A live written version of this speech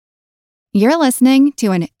You're listening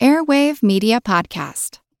to an Airwave Media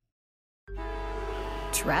Podcast.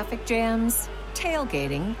 Traffic jams,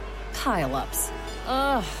 tailgating, pile-ups.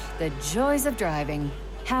 Ugh, the joys of driving.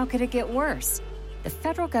 How could it get worse? The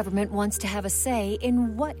federal government wants to have a say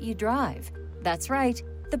in what you drive. That's right.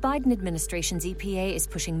 The Biden administration's EPA is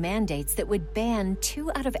pushing mandates that would ban 2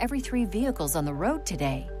 out of every 3 vehicles on the road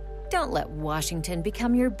today. Don't let Washington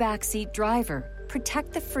become your backseat driver.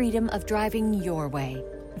 Protect the freedom of driving your way.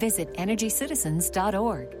 Visit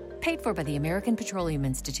EnergyCitizens.org. Paid for by the American Petroleum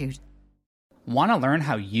Institute. Want to learn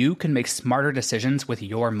how you can make smarter decisions with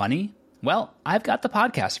your money? Well, I've got the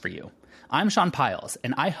podcast for you. I'm Sean Piles,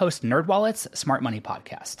 and I host NerdWallet's Smart Money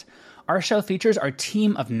Podcast. Our show features our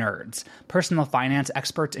team of nerds, personal finance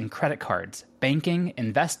experts in credit cards, banking,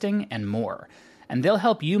 investing, and more. And they'll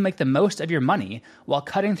help you make the most of your money while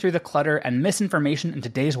cutting through the clutter and misinformation in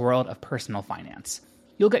today's world of personal finance.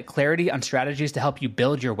 You'll get clarity on strategies to help you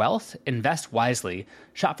build your wealth, invest wisely,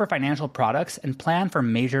 shop for financial products, and plan for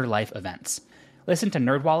major life events. Listen to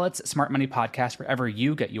NerdWallet's Smart Money Podcast wherever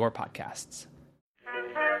you get your podcasts.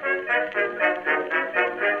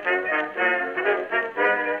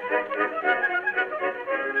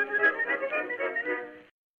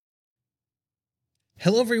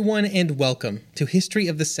 Hello everyone and welcome to History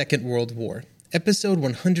of the Second World War, Episode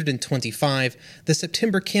 125, The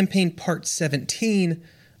September Campaign Part 17,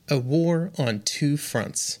 A War on Two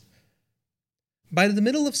Fronts. By the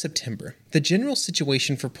middle of September, the general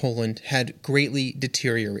situation for Poland had greatly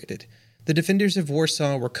deteriorated. The defenders of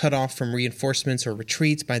Warsaw were cut off from reinforcements or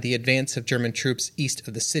retreats by the advance of German troops east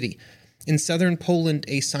of the city. In southern Poland,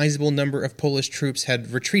 a sizable number of Polish troops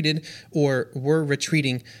had retreated, or were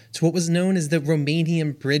retreating, to what was known as the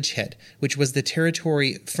Romanian Bridgehead, which was the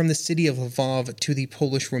territory from the city of Lvov to the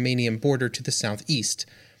Polish-Romanian border to the southeast.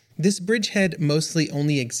 This bridgehead mostly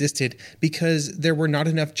only existed because there were not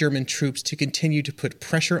enough German troops to continue to put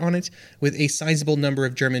pressure on it, with a sizable number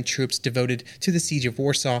of German troops devoted to the siege of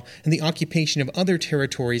Warsaw and the occupation of other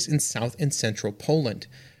territories in south and central Poland.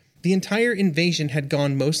 The entire invasion had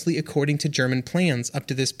gone mostly according to German plans up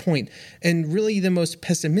to this point, and really the most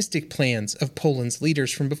pessimistic plans of Poland's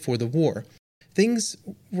leaders from before the war. Things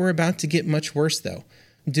were about to get much worse, though,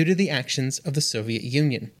 due to the actions of the Soviet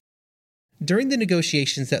Union. During the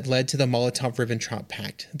negotiations that led to the Molotov-Ribbentrop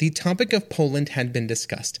Pact, the topic of Poland had been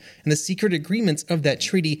discussed, and the secret agreements of that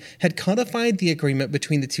treaty had codified the agreement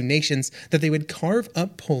between the two nations that they would carve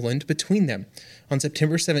up Poland between them. On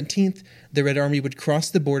September 17th, the Red Army would cross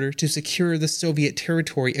the border to secure the Soviet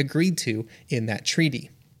territory agreed to in that treaty.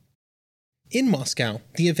 In Moscow,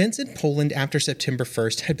 the events in Poland after September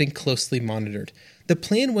 1st had been closely monitored. The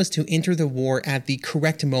plan was to enter the war at the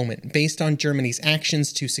correct moment based on Germany's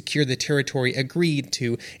actions to secure the territory agreed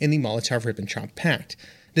to in the Molotov-Ribbentrop Pact.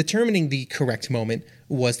 Determining the correct moment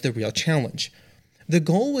was the real challenge. The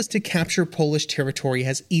goal was to capture Polish territory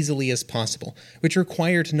as easily as possible, which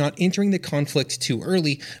required not entering the conflict too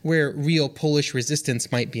early where real Polish resistance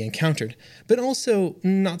might be encountered, but also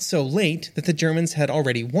not so late that the Germans had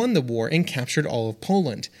already won the war and captured all of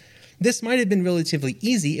Poland. This might have been relatively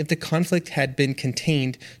easy if the conflict had been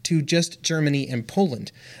contained to just Germany and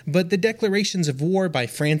Poland, but the declarations of war by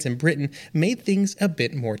France and Britain made things a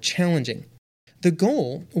bit more challenging. The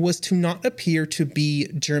goal was to not appear to be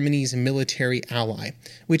Germany's military ally,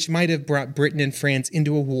 which might have brought Britain and France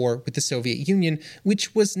into a war with the Soviet Union,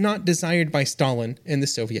 which was not desired by Stalin and the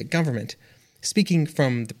Soviet government. Speaking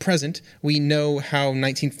from the present, we know how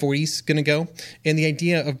 1940's going to go, and the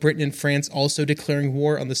idea of Britain and France also declaring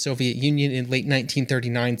war on the Soviet Union in late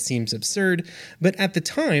 1939 seems absurd, but at the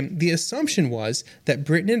time, the assumption was that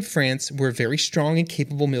Britain and France were very strong and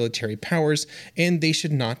capable military powers, and they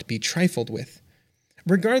should not be trifled with.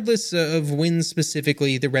 Regardless of when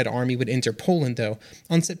specifically the Red Army would enter Poland, though,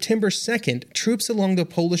 on September 2nd, troops along the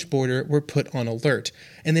Polish border were put on alert,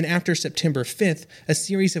 and then after September 5th, a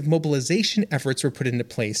series of mobilization efforts were put into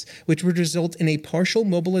place, which would result in a partial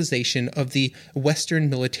mobilization of the Western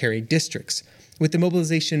military districts, with the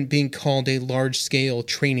mobilization being called a large-scale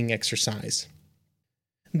training exercise.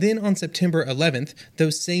 Then on September 11th,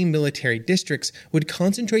 those same military districts would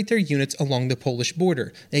concentrate their units along the Polish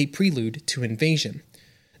border, a prelude to invasion.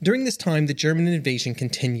 During this time, the German invasion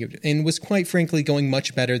continued, and was quite frankly going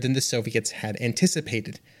much better than the Soviets had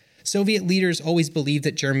anticipated. Soviet leaders always believed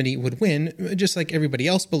that Germany would win, just like everybody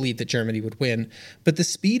else believed that Germany would win, but the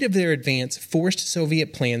speed of their advance forced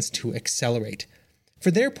Soviet plans to accelerate. For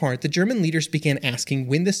their part, the German leaders began asking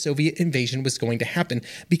when the Soviet invasion was going to happen,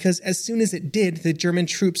 because as soon as it did, the German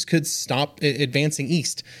troops could stop advancing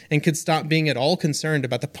east, and could stop being at all concerned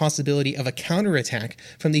about the possibility of a counterattack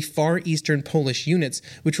from the far eastern Polish units,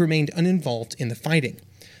 which remained uninvolved in the fighting.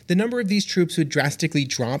 The number of these troops would drastically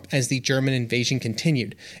drop as the German invasion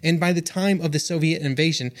continued, and by the time of the Soviet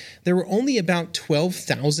invasion, there were only about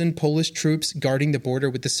 12,000 Polish troops guarding the border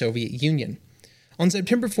with the Soviet Union. On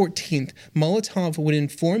September 14th, Molotov would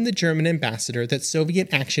inform the German ambassador that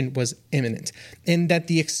Soviet action was imminent, and that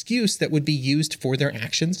the excuse that would be used for their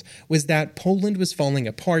actions was that Poland was falling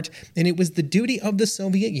apart, and it was the duty of the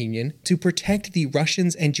Soviet Union to protect the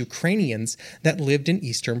Russians and Ukrainians that lived in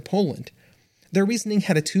eastern Poland. Their reasoning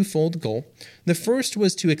had a twofold goal. The first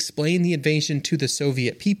was to explain the invasion to the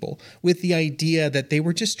Soviet people, with the idea that they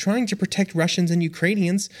were just trying to protect Russians and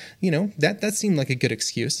Ukrainians. That seemed like a good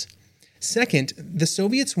excuse. Second, the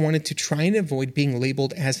Soviets wanted to try and avoid being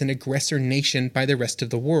labeled as an aggressor nation by the rest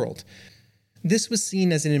of the world. This was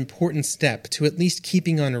seen as an important step to at least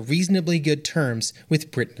keeping on reasonably good terms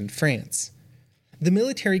with Britain and France. The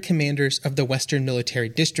military commanders of the Western military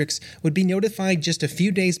districts would be notified just a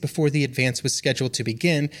few days before the advance was scheduled to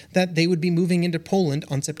begin that they would be moving into Poland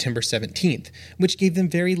on September 17th, which gave them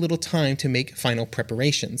very little time to make final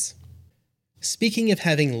preparations. Speaking of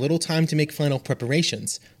having little time to make final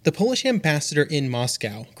preparations, the Polish ambassador in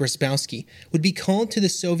Moscow, Grozbowski, would be called to the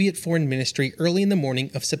Soviet Foreign Ministry early in the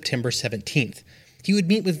morning of September 17th. He would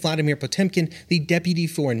meet with Vladimir Potemkin, the deputy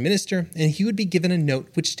foreign minister, and he would be given a note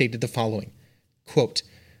which stated the following, quote,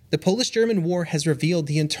 "The Polish-German war has revealed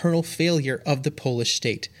the internal failure of the Polish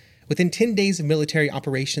state. Within 10 days of military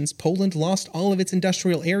operations, Poland lost all of its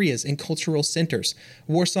industrial areas and cultural centers.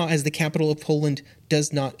 Warsaw, as the capital of Poland,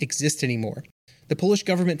 does not exist anymore. The Polish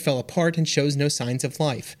government fell apart and shows no signs of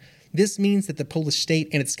life. This means that the Polish state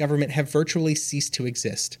and its government have virtually ceased to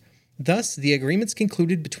exist. Thus, the agreements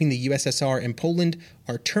concluded between the USSR and Poland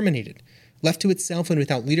are terminated. Left to itself and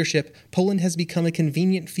without leadership, Poland has become a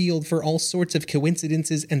convenient field for all sorts of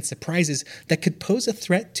coincidences and surprises that could pose a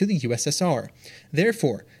threat to the USSR.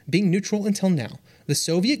 Therefore, being neutral until now, the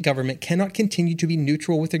Soviet government cannot continue to be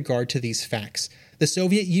neutral with regard to these facts. The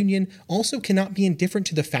Soviet Union also cannot be indifferent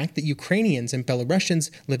to the fact that Ukrainians and Belarusians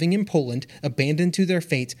living in Poland, abandoned to their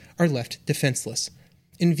fate, are left defenseless.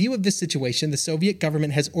 In view of this situation, the Soviet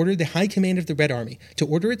government has ordered the High Command of the Red Army to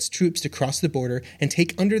order its troops to cross the border and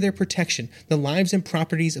take under their protection the lives and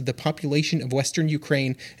properties of the population of Western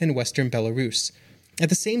Ukraine and Western Belarus. At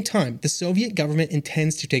the same time, the Soviet government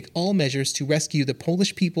intends to take all measures to rescue the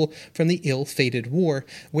Polish people from the ill-fated war,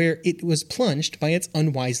 where it was plunged by its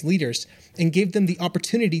unwise leaders, and give them the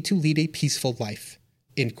opportunity to lead a peaceful life."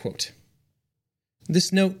 End quote.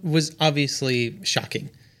 This note was obviously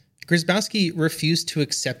shocking. Grozbowski refused to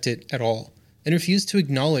accept it at all, and refused to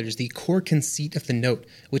acknowledge the core conceit of the note,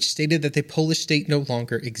 which stated that the Polish state no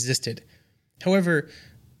longer existed. However,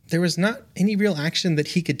 there was not any real action that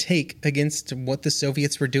he could take against what the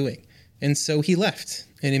Soviets were doing, and so he left,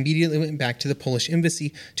 and immediately went back to the Polish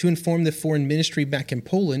embassy to inform the foreign ministry back in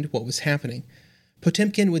Poland what was happening.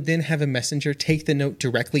 Potemkin would then have a messenger take the note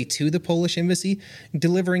directly to the Polish embassy,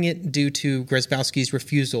 delivering it due to Grozbowski's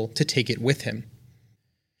refusal to take it with him.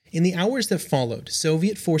 In the hours that followed,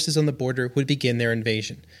 Soviet forces on the border would begin their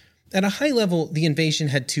invasion. At a high level, the invasion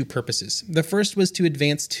had two purposes. The first was to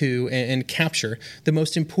advance to and capture the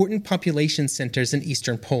most important population centers in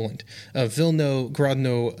eastern Poland, Vilno,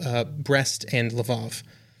 Grodno, Brest, and Lvov.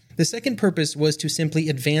 The second purpose was to simply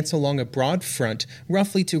advance along a broad front,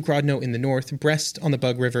 roughly to Grodno in the north, Brest on the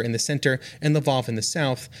Bug River in the center, and Lvov in the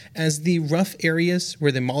south, as the rough areas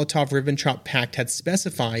where the Molotov-Ribbentrop Pact had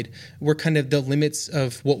specified were kind of the limits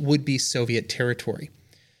of what would be Soviet territory.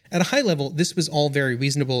 At a high level, this was all very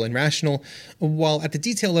reasonable and rational, while at the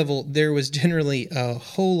detail level, there was generally a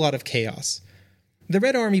whole lot of chaos. The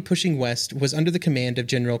Red Army pushing west was under the command of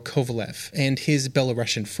General Kovalev and his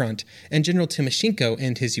Belarusian front, and General Timoshenko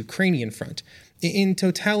and his Ukrainian front. In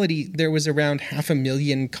totality, there was around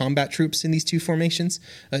 500,000 combat troops in these two formations,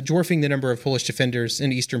 dwarfing the number of Polish defenders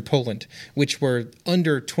in eastern Poland, which were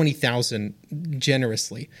under 20,000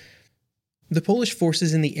 generously. The Polish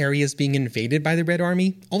forces in the areas being invaded by the Red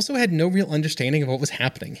Army also had no real understanding of what was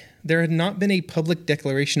happening. There had not been a public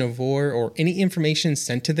declaration of war or any information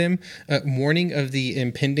sent to them warning of the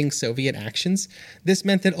impending Soviet actions. This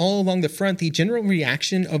meant that all along the front, the general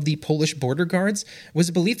reaction of the Polish border guards was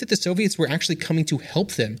a belief that the Soviets were actually coming to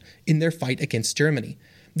help them in their fight against Germany.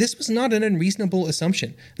 This was not an unreasonable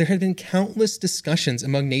assumption. There had been countless discussions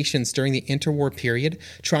among nations during the interwar period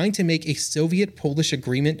trying to make a Soviet-Polish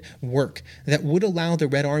agreement work that would allow the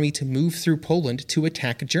Red Army to move through Poland to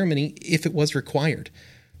attack Germany if it was required.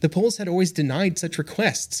 The Poles had always denied such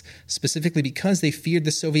requests, specifically because they feared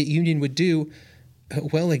the Soviet Union would do,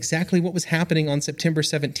 exactly what was happening on September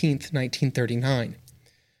 17th, 1939.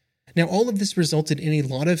 Now, all of this resulted in a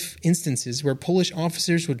lot of instances where Polish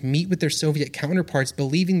officers would meet with their Soviet counterparts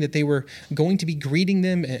believing that they were going to be greeting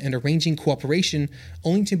them and arranging cooperation,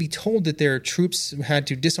 only to be told that their troops had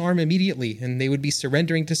to disarm immediately and they would be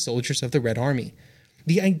surrendering to soldiers of the Red Army.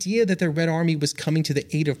 The idea that the Red Army was coming to the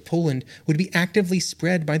aid of Poland would be actively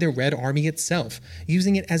spread by the Red Army itself,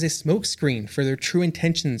 using it as a smokescreen for their true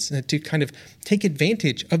intentions to kind of take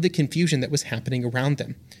advantage of the confusion that was happening around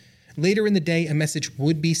them. Later in the day, a message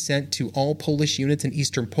would be sent to all Polish units in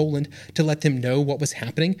eastern Poland to let them know what was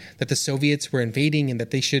happening, that the Soviets were invading and that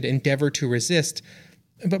they should endeavor to resist.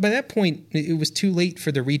 But by that point, it was too late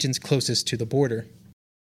for the regions closest to the border.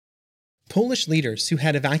 Polish leaders who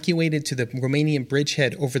had evacuated to the Romanian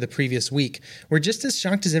bridgehead over the previous week were just as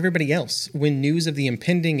shocked as everybody else when news of the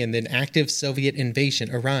impending and then active Soviet invasion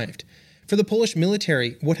arrived. For the Polish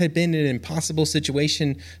military, what had been an impossible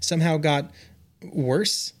situation somehow got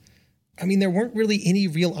worse. I mean, there weren't really any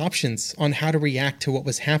real options on how to react to what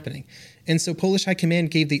was happening. And so Polish High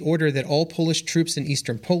Command gave the order that all Polish troops in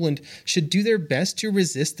eastern Poland should do their best to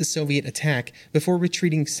resist the Soviet attack before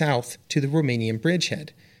retreating south to the Romanian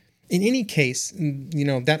bridgehead. In any case,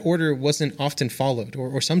 that order wasn't often followed,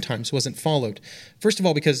 or sometimes wasn't followed. First of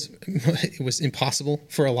all, because it was impossible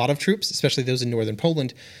for a lot of troops, especially those in northern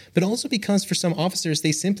Poland, but also because for some officers,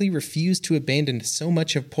 they simply refused to abandon so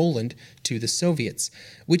much of Poland to the Soviets,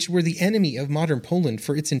 which were the enemy of modern Poland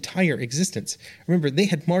for its entire existence. Remember, they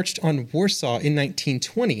had marched on Warsaw in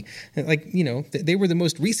 1920. They were the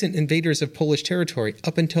most recent invaders of Polish territory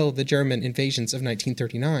up until the German invasions of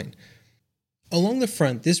 1939. Along the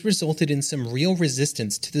front, this resulted in some real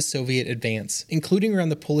resistance to the Soviet advance, including around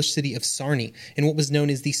the Polish city of Sarny in what was known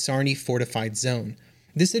as the Sarny Fortified Zone.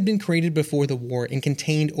 This had been created before the war and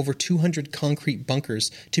contained over 200 concrete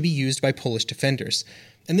bunkers to be used by Polish defenders.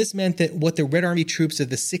 And this meant that what the Red Army troops of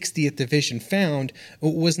the 60th Division found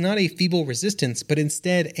was not a feeble resistance, but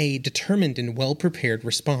instead a determined and well-prepared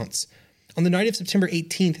response. On the night of September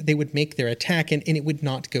 18th, they would make their attack, and it would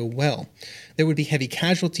not go well. There would be heavy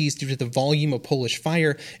casualties due to the volume of Polish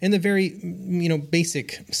fire and the very,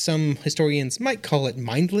 basic, some historians might call it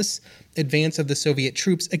mindless, advance of the Soviet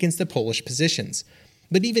troops against the Polish positions.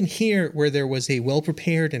 But even here, where there was a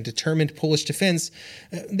well-prepared and determined Polish defense,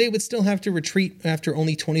 they would still have to retreat after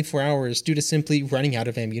only 24 hours due to simply running out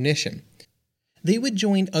of ammunition. They would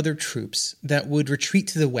join other troops that would retreat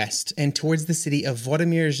to the west and towards the city of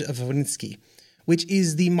Władimir-Wołyński, which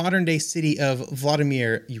is the modern-day city of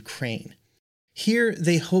Vladimir, Ukraine. Here,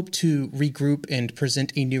 they hoped to regroup and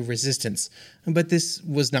present a new resistance, but this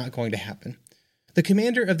was not going to happen. The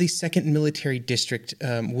commander of the 2nd Military District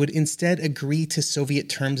would instead agree to Soviet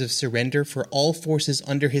terms of surrender for all forces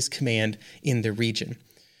under his command in the region.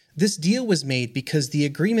 This deal was made because the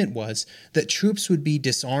agreement was that troops would be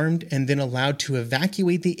disarmed and then allowed to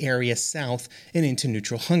evacuate the area south and into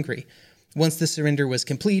neutral Hungary. Once the surrender was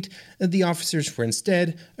complete, the officers were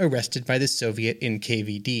instead arrested by the Soviet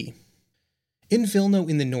NKVD. In Vilno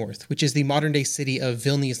in the north, which is the modern-day city of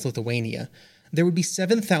Vilnius, Lithuania, there would be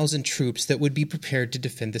 7,000 troops that would be prepared to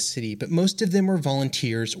defend the city, but most of them were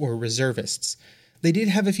volunteers or reservists. They did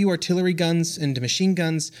have a few artillery guns and machine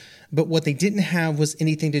guns, but what they didn't have was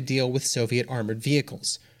anything to deal with Soviet armored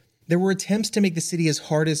vehicles. There were attempts to make the city as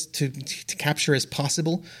hard to capture as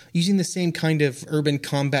possible, using the same kind of urban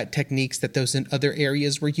combat techniques that those in other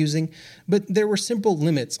areas were using, but there were simple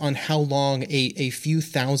limits on how long a few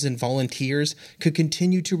thousand volunteers could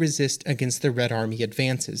continue to resist against the Red Army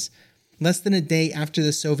advances. Less than a day after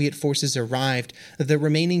the Soviet forces arrived, the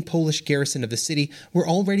remaining Polish garrison of the city were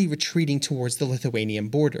already retreating towards the Lithuanian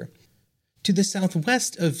border. To the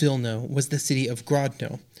southwest of Vilno was the city of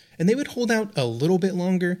Grodno, and they would hold out a little bit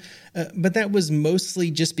longer, but that was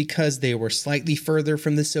mostly just because they were slightly further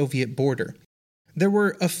from the Soviet border. There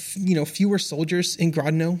were fewer soldiers in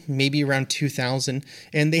Grodno, maybe around 2,000,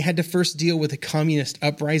 and they had to first deal with a communist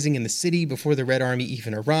uprising in the city before the Red Army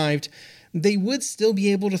even arrived. They would still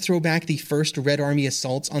be able to throw back the first Red Army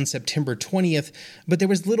assaults on September 20th, but there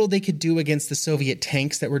was little they could do against the Soviet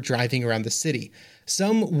tanks that were driving around the city.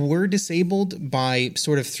 Some were disabled by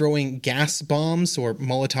sort of throwing gas bombs or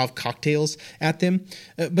Molotov cocktails at them,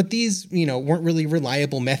 but these, weren't really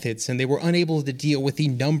reliable methods, and they were unable to deal with the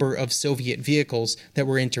number of Soviet vehicles that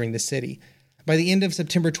were entering the city. By the end of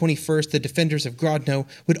September 21st, the defenders of Grodno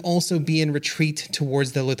would also be in retreat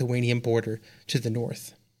towards the Lithuanian border to the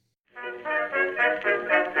north.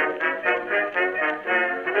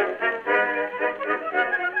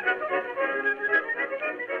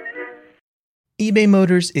 eBay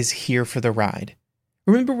Motors is here for the ride.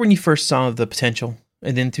 Remember when you first saw the potential?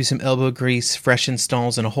 And then through some elbow grease, fresh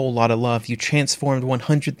installs, and a whole lot of love, you transformed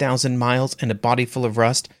 100,000 miles and a body full of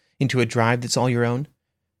rust into a drive that's all your own?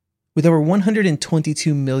 With over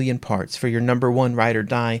 122 million parts for your number one ride or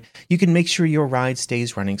die, you can make sure your ride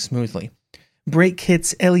stays running smoothly. Brake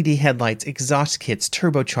kits, LED headlights, exhaust kits,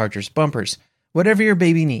 turbochargers, bumpers, whatever your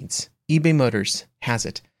baby needs, eBay Motors has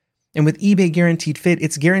it. And with eBay Guaranteed Fit,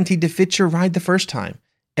 it's guaranteed to fit your ride the first time,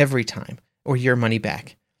 every time, or your money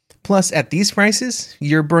back. Plus, at these prices,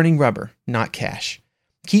 you're burning rubber, not cash.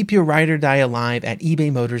 Keep your ride or die alive at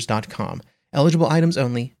ebaymotors.com. Eligible items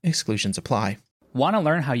only. Exclusions apply. Want to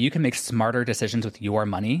learn how you can make smarter decisions with your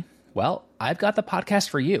money? Well, I've got the podcast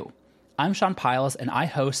for you. I'm Sean Piles, and I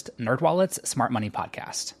host NerdWallet's Smart Money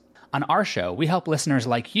Podcast. On our show, we help listeners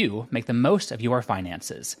like you make the most of your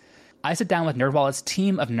finances. I sit down with NerdWallet's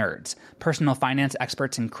team of nerds, personal finance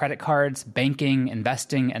experts in credit cards, banking,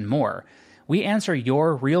 investing, and more. We answer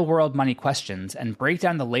your real-world money questions and break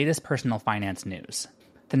down the latest personal finance news.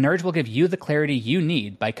 The nerds will give you the clarity you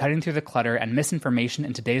need by cutting through the clutter and misinformation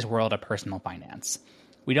in today's world of personal finance.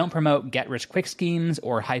 We don't promote get-rich-quick schemes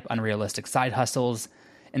or hype unrealistic side hustles.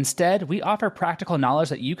 Instead, we offer practical knowledge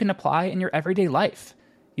that you can apply in your everyday life.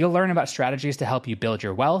 You'll learn about strategies to help you build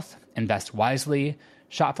your wealth, invest wisely,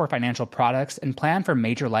 shop for financial products, and plan for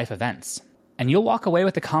major life events. And you'll walk away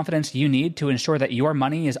with the confidence you need to ensure that your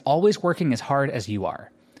money is always working as hard as you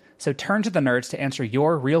are. So turn to the nerds to answer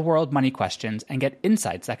your real-world money questions and get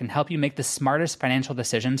insights that can help you make the smartest financial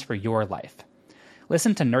decisions for your life.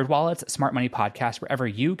 Listen to NerdWallet's Smart Money Podcast wherever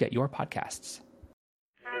you get your podcasts.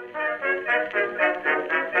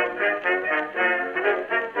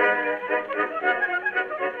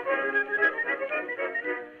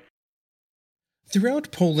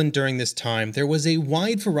 Throughout Poland during this time, there was a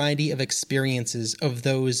wide variety of experiences of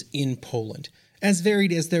those in Poland, as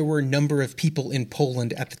varied as there were a number of people in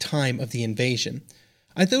Poland at the time of the invasion.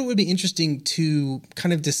 I thought it would be interesting to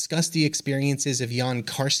kind of discuss the experiences of Jan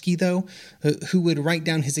Karski, though, who would write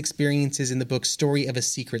down his experiences in the book Story of a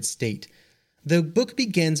Secret State. The book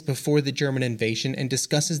begins before the German invasion and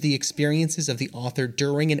discusses the experiences of the author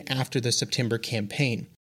during and after the September campaign.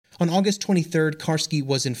 On August 23rd, Karski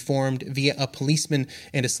was informed via a policeman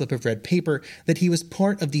and a slip of red paper that he was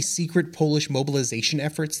part of the secret Polish mobilization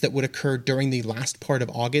efforts that would occur during the last part of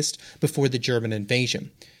August before the German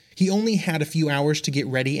invasion. He only had a few hours to get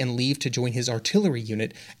ready and leave to join his artillery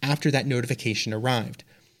unit after that notification arrived.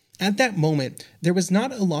 At that moment, there was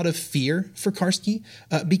not a lot of fear for Karski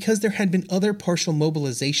because there had been other partial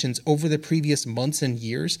mobilizations over the previous months and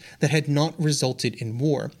years that had not resulted in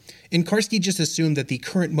war. And Karski just assumed that the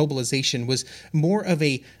current mobilization was more of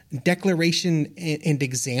a declaration and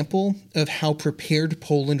example of how prepared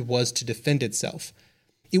Poland was to defend itself.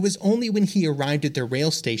 It was only when he arrived at the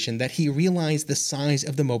rail station that he realized the size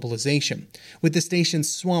of the mobilization, with the station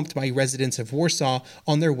swamped by residents of Warsaw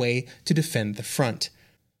on their way to defend the front.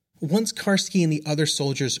 Once Karski and the other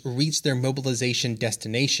soldiers reached their mobilization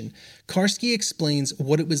destination, Karski explains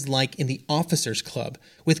what it was like in the officers' club,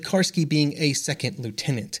 with Karski being a second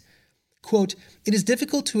lieutenant. Quote, "It is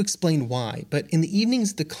difficult to explain why, but in the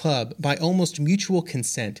evenings at the club, by almost mutual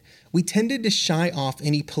consent, we tended to shy off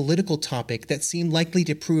any political topic that seemed likely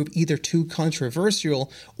to prove either too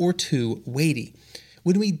controversial or too weighty.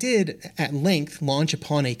 When we did, at length, launch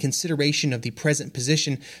upon a consideration of the present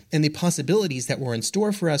position and the possibilities that were in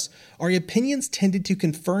store for us, our opinions tended to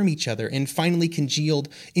confirm each other and finally congealed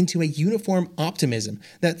into a uniform optimism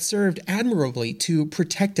that served admirably to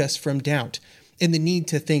protect us from doubt and the need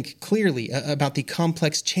to think clearly about the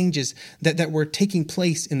complex changes that were taking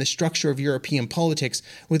place in the structure of European politics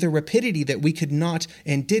with a rapidity that we could not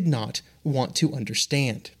and did not want to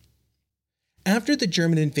understand." After the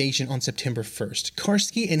German invasion on September 1st,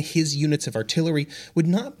 Karski and his units of artillery would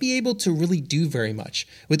not be able to really do very much,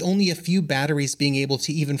 with only a few batteries being able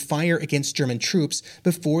to even fire against German troops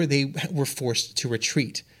before they were forced to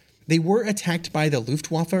retreat. They were attacked by the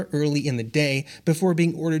Luftwaffe early in the day before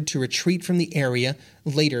being ordered to retreat from the area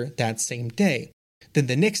later that same day. Then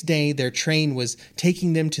the next day, their train was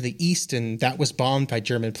taking them to the east, and that was bombed by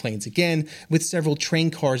German planes again, with several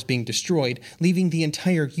train cars being destroyed, leaving the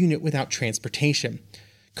entire unit without transportation.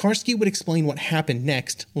 Karski would explain what happened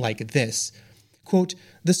next like this. Quote,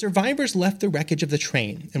 "The survivors left the wreckage of the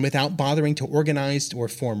train, and without bothering to organize or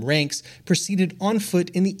form ranks, proceeded on foot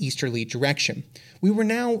in the easterly direction. We were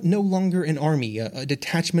now no longer an army, a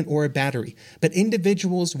detachment, or a battery, but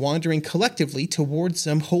individuals wandering collectively towards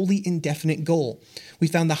some wholly indefinite goal. We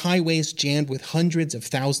found the highways jammed with hundreds of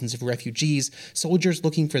thousands of refugees, soldiers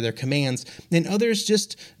looking for their commands, and others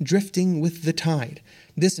just drifting with the tide.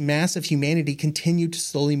 This mass of humanity continued to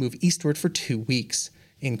slowly move eastward for 2 weeks."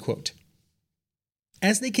 End quote.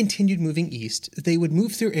 As they continued moving east, they would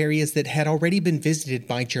move through areas that had already been visited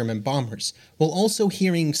by German bombers, while also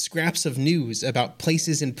hearing scraps of news about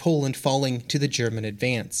places in Poland falling to the German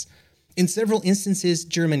advance. In several instances,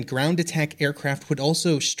 German ground attack aircraft would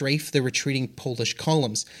also strafe the retreating Polish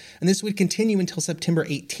columns, and this would continue until September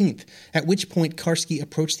 18th, at which point Karski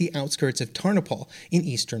approached the outskirts of Tarnopol in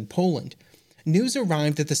eastern Poland. News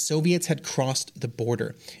arrived that the Soviets had crossed the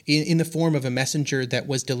border, in the form of a messenger that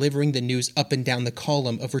was delivering the news up and down the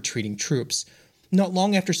column of retreating troops. Not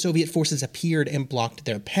long after Soviet forces appeared and blocked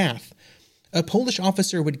their path, a Polish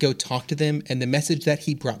officer would go talk to them, and the message that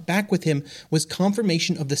he brought back with him was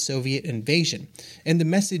confirmation of the Soviet invasion. And the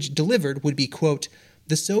message delivered would be, quote,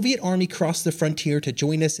 "The Soviet army crossed the frontier to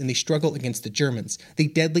join us in the struggle against the Germans, the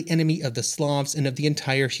deadly enemy of the Slavs and of the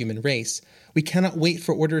entire human race. We cannot wait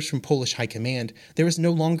for orders from Polish High Command. There is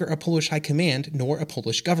no longer a Polish High Command nor a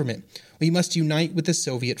Polish government. We must unite with the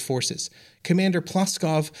Soviet forces. Commander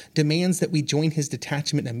Ploskov demands that we join his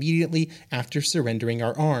detachment immediately after surrendering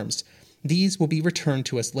our arms. These will be returned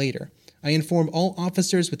to us later. I inform all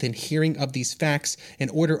officers within hearing of these facts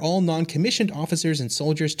and order all non-commissioned officers and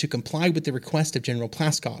soldiers to comply with the request of General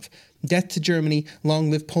Ploskov. Death to Germany,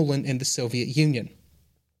 long live Poland and the Soviet Union."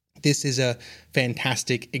 This is a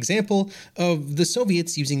fantastic example of the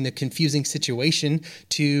Soviets using the confusing situation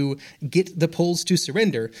to get the Poles to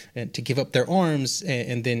surrender and to give up their arms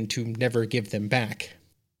and then to never give them back.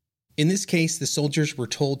 In this case, the soldiers were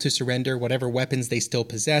told to surrender whatever weapons they still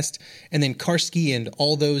possessed, and then Karski and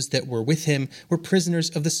all those that were with him were prisoners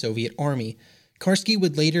of the Soviet army. Karski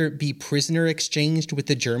would later be prisoner exchanged with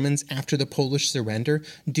the Germans after the Polish surrender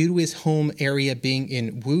due to his home area being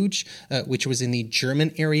in Łódź, which was in the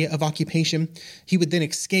German area of occupation. He would then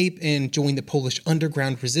escape and join the Polish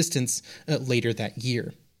underground resistance later that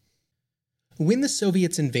year. When the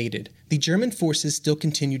Soviets invaded, the German forces still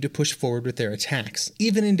continued to push forward with their attacks,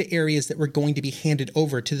 even into areas that were going to be handed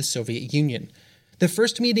over to the Soviet Union. The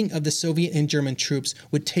first meeting of the Soviet and German troops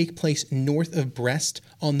would take place north of Brest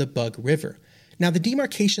on the Bug River. Now, the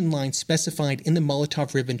demarcation line specified in the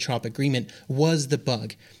Molotov-Ribbentrop Agreement was the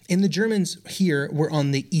Bug, and the Germans here were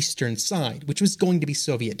on the eastern side, which was going to be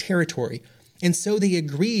Soviet territory, and so they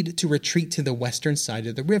agreed to retreat to the western side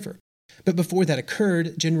of the river. But before that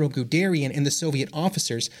occurred, General Guderian and the Soviet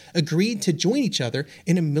officers agreed to join each other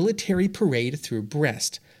in a military parade through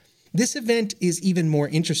Brest. This event is even more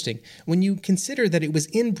interesting when you consider that it was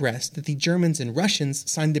in Brest that the Germans and Russians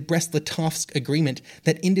signed the Brest-Litovsk Agreement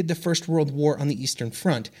that ended the First World War on the Eastern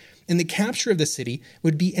Front, and the capture of the city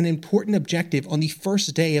would be an important objective on the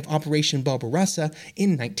first day of Operation Barbarossa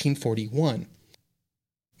in 1941.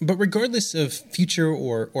 But regardless of future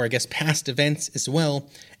or I guess past events as well,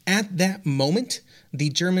 at that moment, the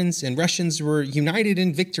Germans and Russians were united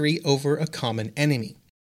in victory over a common enemy.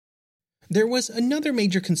 There was another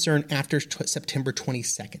major concern after September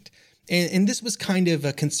 22nd, and this was kind of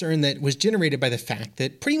a concern that was generated by the fact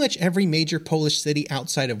that pretty much every major Polish city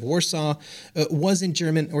outside of Warsaw was in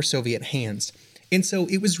German or Soviet hands. And so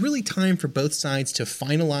it was really time for both sides to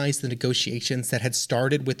finalize the negotiations that had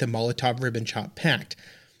started with the Molotov-Ribbentrop Pact.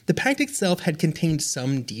 The pact itself had contained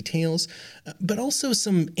some details, but also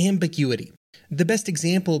some ambiguity, the best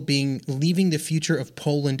example being leaving the future of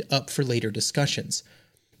Poland up for later discussions.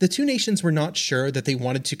 The two nations were not sure that they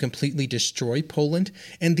wanted to completely destroy Poland,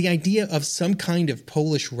 and the idea of some kind of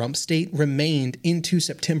Polish rump state remained into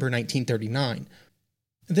September 1939.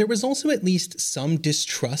 There was also at least some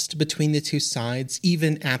distrust between the two sides,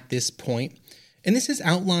 even at this point. And this is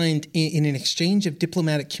outlined in an exchange of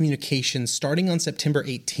diplomatic communications starting on September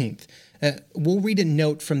 18th. We'll read a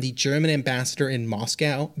note from the German ambassador in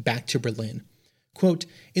Moscow back to Berlin. Quote,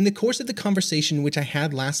 "In the course of the conversation which I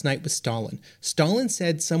had last night with Stalin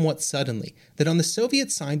said somewhat suddenly that on the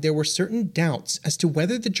Soviet side there were certain doubts as to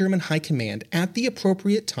whether the German High Command at the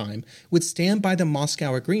appropriate time would stand by the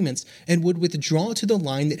Moscow agreements and would withdraw to the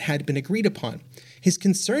line that had been agreed upon. His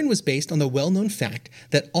concern was based on the well-known fact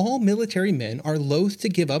that all military men are loath to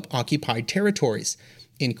give up occupied territories."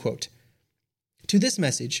 End quote. To this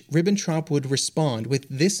message, Ribbentrop would respond with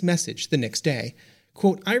this message the next day.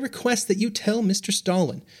 Quote, "I request that you tell Mr.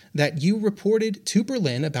 Stalin that you reported to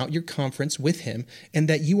Berlin about your conference with him and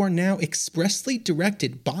that you are now expressly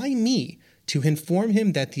directed by me to inform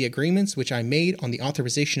him that the agreements which I made on the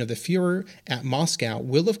authorization of the Führer at Moscow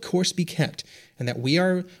will of course be kept, and that they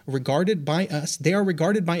are regarded by us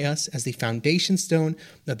as the foundation stone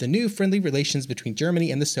of the new friendly relations between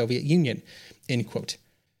Germany and the Soviet Union." End quote.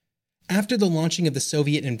 After the launching of the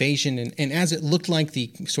Soviet invasion, and as it looked like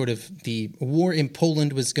the war in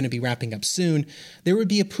Poland was going to be wrapping up soon, there would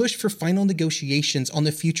be a push for final negotiations on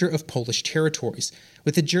the future of Polish territories,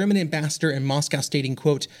 with the German ambassador in Moscow stating,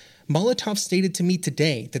 quote, "Molotov stated to me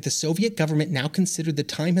today that the Soviet government now considered the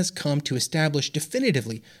time has come to establish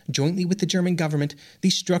definitively, jointly with the German government, the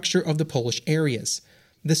structure of the Polish areas.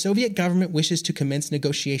 The Soviet government wishes to commence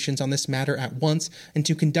negotiations on this matter at once and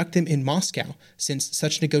to conduct them in Moscow, since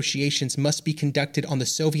such negotiations must be conducted on the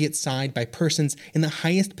Soviet side by persons in the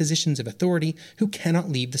highest positions of authority who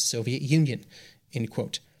cannot leave the Soviet Union." End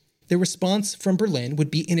quote. The response from Berlin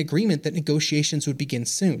would be in agreement that negotiations would begin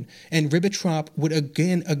soon, and Ribbentrop would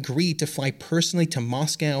again agree to fly personally to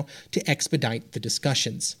Moscow to expedite the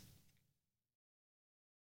discussions.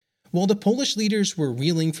 While the Polish leaders were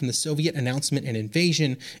reeling from the Soviet announcement and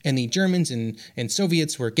invasion, and the Germans and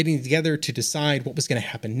Soviets were getting together to decide what was going to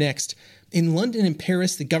happen next, in London and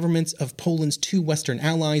Paris, the governments of Poland's two Western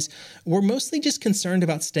allies were mostly just concerned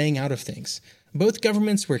about staying out of things. Both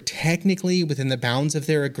governments were technically within the bounds of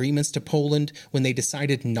their agreements to Poland when they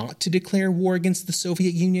decided not to declare war against the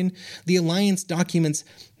Soviet Union. The alliance documents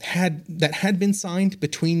that had been signed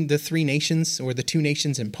between the three nations, or the two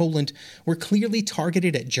nations in Poland, were clearly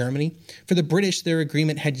targeted at Germany. For the British, their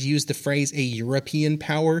agreement had used the phrase a European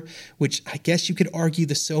power, which I guess you could argue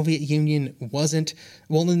the Soviet Union wasn't.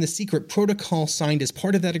 Well, in the secret protocol signed as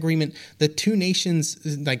part of that agreement, the two nations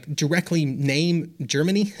directly name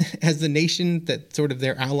Germany as the nation that sort of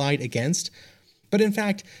they're allied against. But in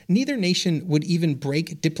fact, neither nation would even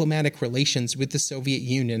break diplomatic relations with the Soviet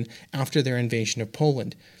Union after their invasion of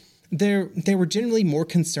Poland. There were generally more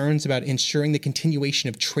concerns about ensuring the continuation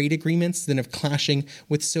of trade agreements than of clashing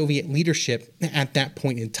with Soviet leadership at that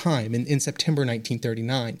point in time, in September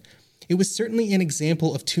 1939. It was certainly an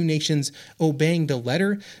example of two nations obeying the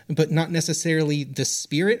letter, but not necessarily the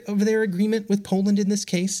spirit of their agreement with Poland in this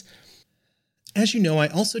case. As you know, I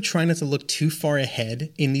also try not to look too far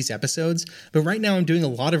ahead in these episodes, but right now I'm doing a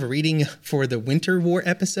lot of reading for the Winter War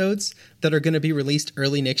episodes that are going to be released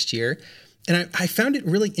early next year, and I found it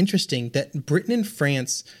really interesting that Britain and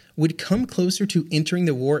France would come closer to entering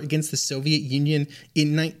the war against the Soviet Union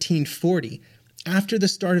in 1940, after the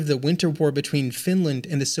start of the Winter War between Finland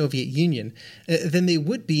and the Soviet Union, than they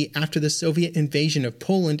would be after the Soviet invasion of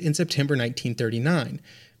Poland in September 1939.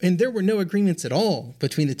 And there were no agreements at all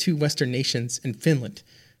between the two Western nations and Finland.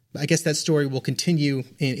 I guess that story will continue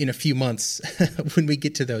in a few months when we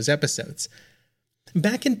get to those episodes.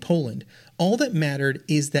 Back in Poland, all that mattered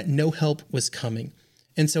is that no help was coming.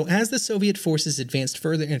 And so as the Soviet forces advanced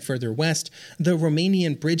further and further west, the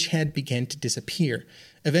Romanian bridgehead began to disappear.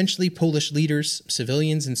 Eventually, Polish leaders,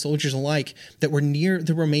 civilians, and soldiers alike that were near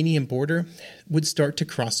the Romanian border would start to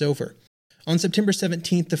cross over. On September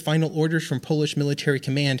 17th, the final orders from Polish military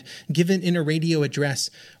command, given in a radio address,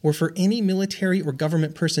 were for any military or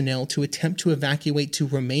government personnel to attempt to evacuate to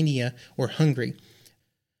Romania or Hungary.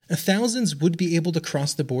 Thousands would be able to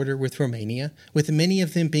cross the border with Romania, with many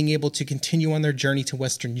of them being able to continue on their journey to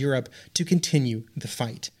Western Europe to continue the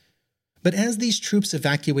fight. But as these troops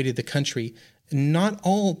evacuated the country, not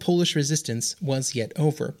all Polish resistance was yet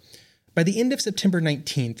over. By the end of September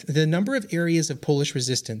 19th, the number of areas of Polish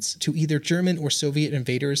resistance to either German or Soviet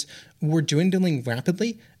invaders were dwindling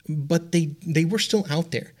rapidly, but they were still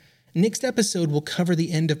out there. Next episode will cover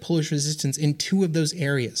the end of Polish resistance in two of those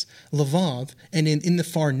areas, Lvov and in the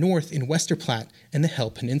far north in Westerplatte and the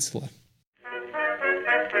Hel Peninsula.